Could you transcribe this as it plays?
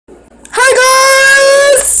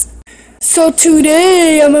So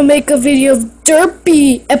today I'm gonna make a video of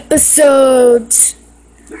Durpy episodes.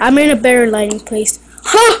 I'm in a better lighting place.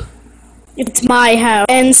 Huh! It's my house.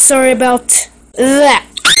 And sorry about that.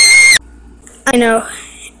 I know,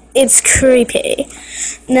 it's creepy.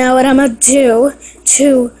 Now what I'm gonna do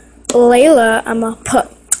to Layla, I'm gonna put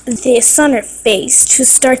this on her face to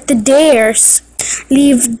start the dares.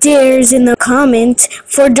 Leave dares in the comment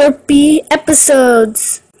for Durpy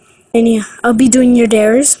episodes. And yeah, I'll be doing your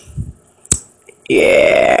dares.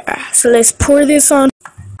 Yeah, so let's pour this on.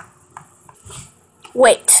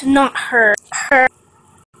 Wait, not her. Her.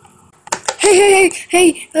 Hey.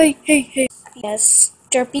 Yes,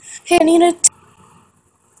 Durpy. Hey, I need it.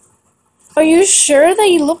 Are you sure that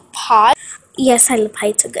you love pie? Yes, I love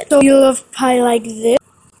pie too good. So you love pie like this?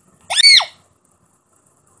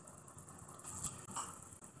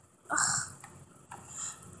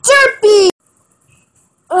 Durpy!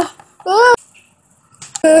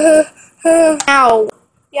 Ow.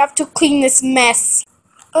 You have to clean this mess.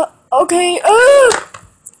 Okay.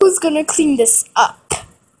 Who's gonna clean this up?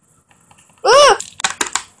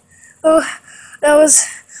 Oh, that was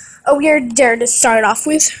a weird dare to start off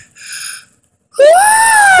with.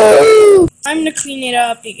 I'm gonna clean it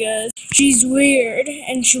up because she's weird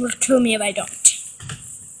and she will kill me if I don't.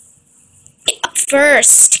 Get up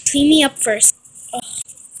first. Clean me up first.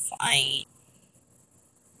 Fine.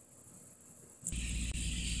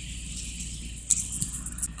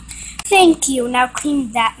 Thank you. Now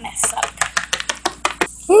clean that mess up.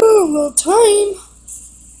 Well, time.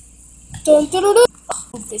 Dun, dun, dun, dun.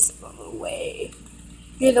 Move this away.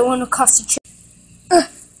 You're the one who cost a trip.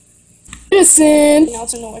 Listen. Now I'm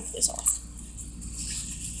gonna wipe this off.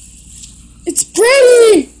 It's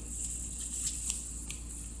pretty.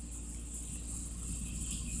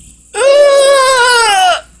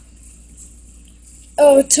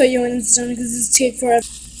 I'll tell you when it's done because it's taking forever.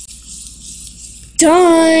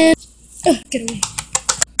 Done. Get away.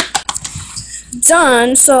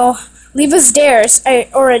 Done. So leave us dares. I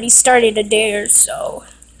already started a dare, so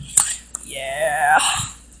yeah,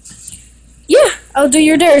 I'll do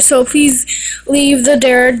your dare. So please leave the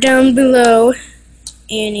dare down below,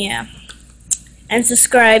 and yeah, and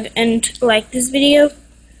subscribe and like this video.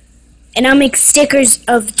 And I'll make stickers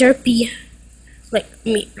of Durpy, like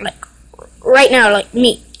me, like right now, like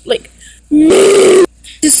me, like me.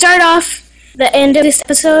 To start off the end of this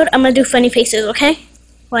episode, I'm gonna do funny faces, okay?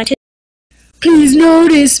 1, 2. Please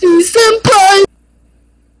notice me, senpai!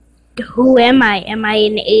 Who am I? Am I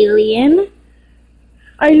an alien?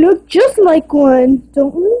 I look just like one,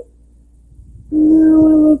 don't I? No,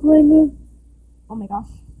 I look like a... Oh my gosh.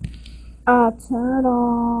 Turn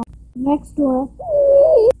off. Next one.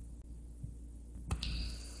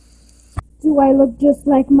 Do I look just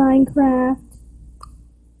like Minecraft?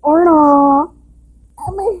 Or not?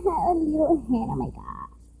 I'm gonna have a little head. Oh my gosh.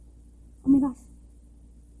 Oh my gosh.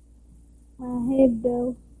 My head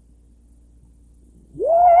though.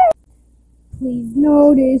 Yeah. Please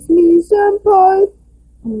notice me, senpai.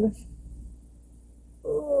 Oh my gosh.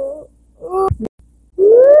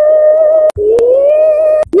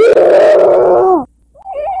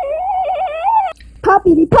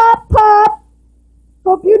 Poppity pop pop.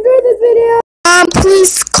 Hope you enjoyed this video.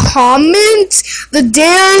 Please comment the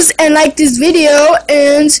dares and like this video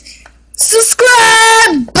and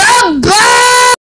subscribe. Bye bye.